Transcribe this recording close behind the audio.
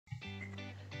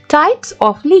Types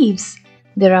of leaves.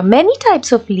 There are many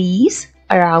types of leaves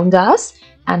around us,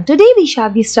 and today we shall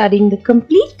be studying the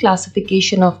complete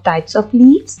classification of types of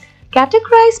leaves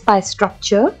categorized by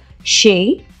structure,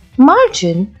 shape,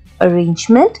 margin,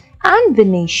 arrangement and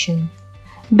venation.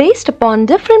 Based upon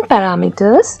different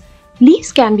parameters,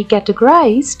 leaves can be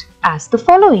categorized as the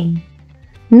following.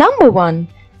 Number 1.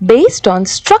 Based on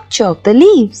structure of the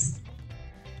leaves.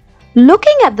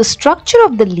 Looking at the structure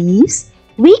of the leaves,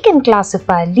 we can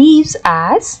classify leaves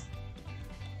as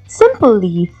simple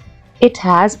leaf. It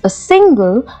has a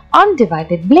single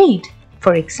undivided blade.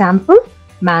 For example,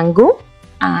 mango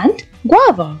and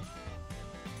guava.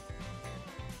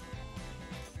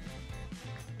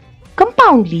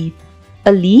 Compound leaf.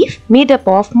 A leaf made up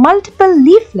of multiple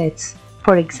leaflets.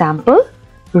 For example,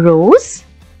 rose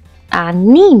and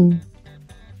neem.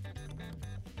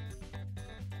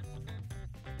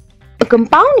 A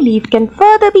compound leaf can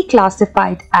further be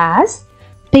classified as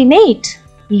pinnate,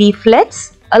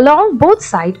 leaflets along both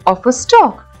sides of a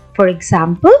stalk. For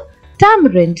example,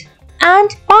 tamarind,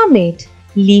 and pomade,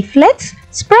 leaflets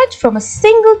spread from a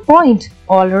single point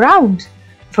all around.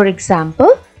 For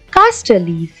example, castor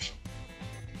leaf.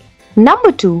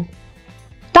 Number 2.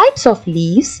 Types of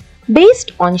leaves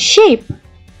based on shape.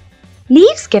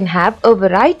 Leaves can have a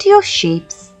variety of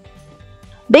shapes.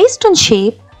 Based on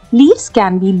shape, leaves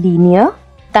can be linear,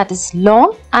 that is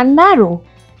long and narrow.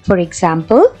 For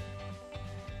example,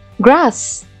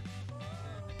 grass.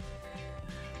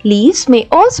 Leaves may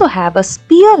also have a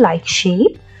spear-like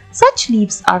shape. Such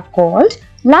leaves are called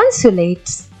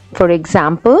lanceolates. For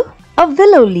example, a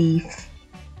willow leaf.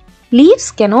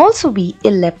 Leaves can also be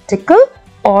elliptical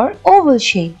or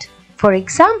oval-shaped. For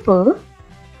example,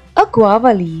 a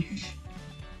guava leaf.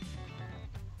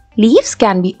 Leaves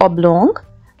can be oblong,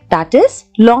 that is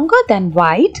longer than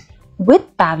wide with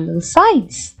parallel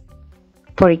sides.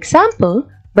 For example,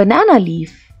 banana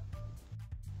leaf.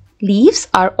 Leaves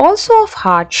are also of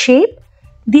heart shape.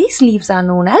 These leaves are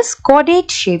known as caudate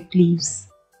shaped leaves.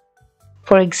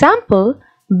 For example,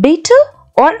 betel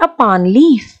or a palm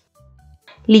leaf.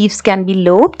 Leaves can be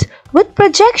lobed with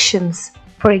projections.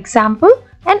 For example,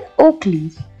 an oak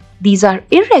leaf. These are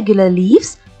irregular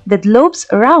leaves with lobes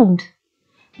around.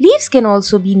 Leaves can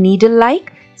also be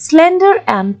needle-like, slender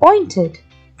and pointed.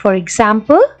 For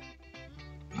example,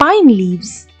 pine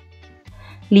leaves.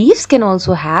 Leaves can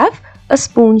also have a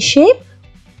spoon shape.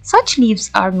 Such leaves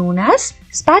are known as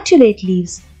spatulate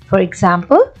leaves. For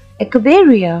example,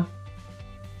 echeveria.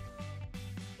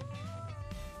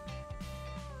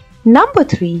 Number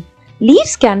 3.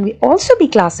 Leaves can also be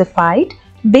classified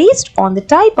based on the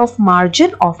type of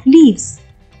margin of leaves.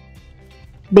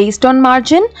 Based on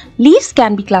margin, leaves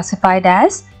can be classified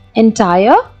as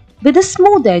entire with a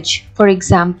smooth edge. For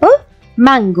example,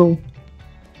 mango.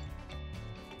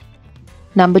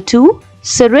 Number 2.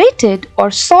 Serrated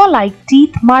or saw-like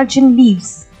teeth margin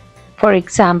leaves. For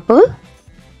example,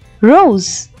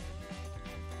 rose.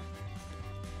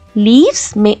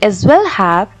 Leaves may as well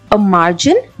have a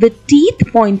margin with teeth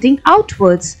pointing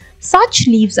outwards. Such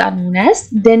leaves are known as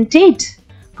dentate.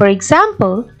 For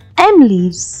example, M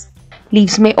leaves.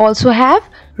 Leaves may also have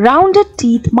rounded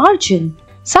teeth margin.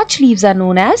 Such leaves are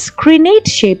known as crenate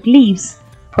shaped leaves.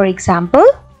 For example,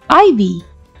 ivy.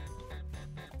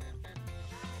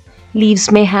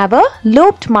 Leaves may have a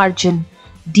lobed margin,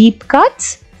 deep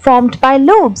cuts formed by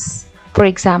lobes. For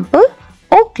example,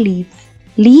 oak leaf.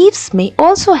 Leaves may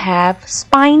also have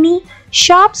spiny,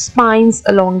 sharp spines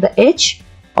along the edge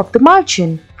of the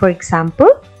margin. For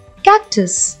example,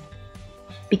 cactus.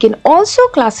 We can also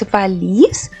classify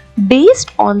leaves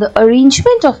based on the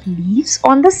arrangement of leaves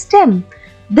on the stem.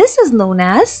 This is known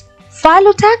as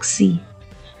phyllotaxy.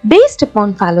 Based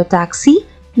upon phyllotaxy,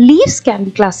 leaves can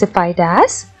be classified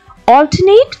as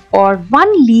alternate or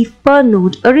one leaf per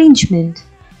node arrangement.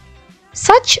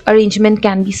 Such arrangement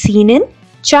can be seen in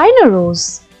China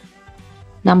rose.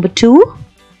 Number 2.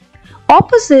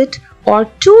 Opposite or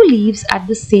two leaves at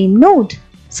the same node.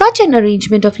 Such an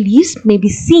arrangement of leaves may be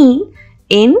seen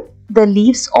in the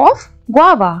leaves of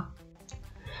guava.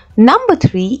 Number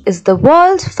 3 is the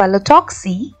world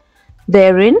phyllotaxy,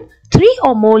 wherein 3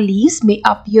 or more leaves may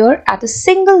appear at a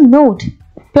single node.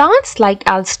 Plants like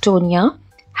Alstonia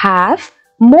have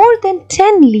more than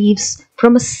 10 leaves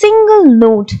from a single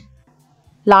node.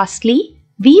 Lastly,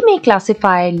 we may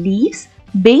classify leaves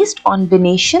based on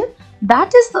venation,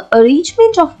 that is the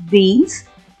arrangement of veins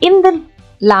in the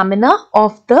lamina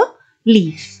of the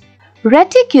leaf.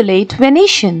 Reticulate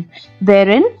venation,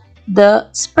 wherein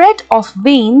the spread of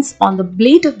veins on the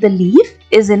blade of the leaf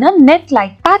is in a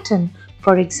net-like pattern.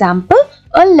 For example,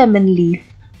 a lemon leaf.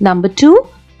 Number 2.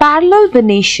 Parallel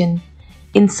venation.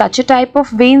 In such a type of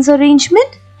veins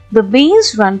arrangement, the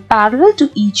veins run parallel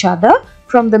to each other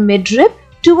from the midrib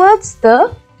towards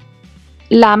the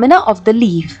lamina of the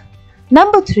leaf.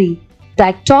 Number 3.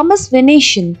 Dichotomous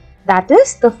venation, that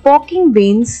is the forking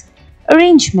veins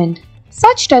arrangement.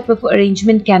 Such type of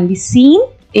arrangement can be seen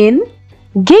in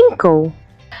ginkgo.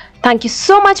 Thank you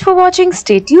so much for watching.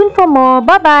 Stay tuned for more.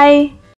 Bye bye.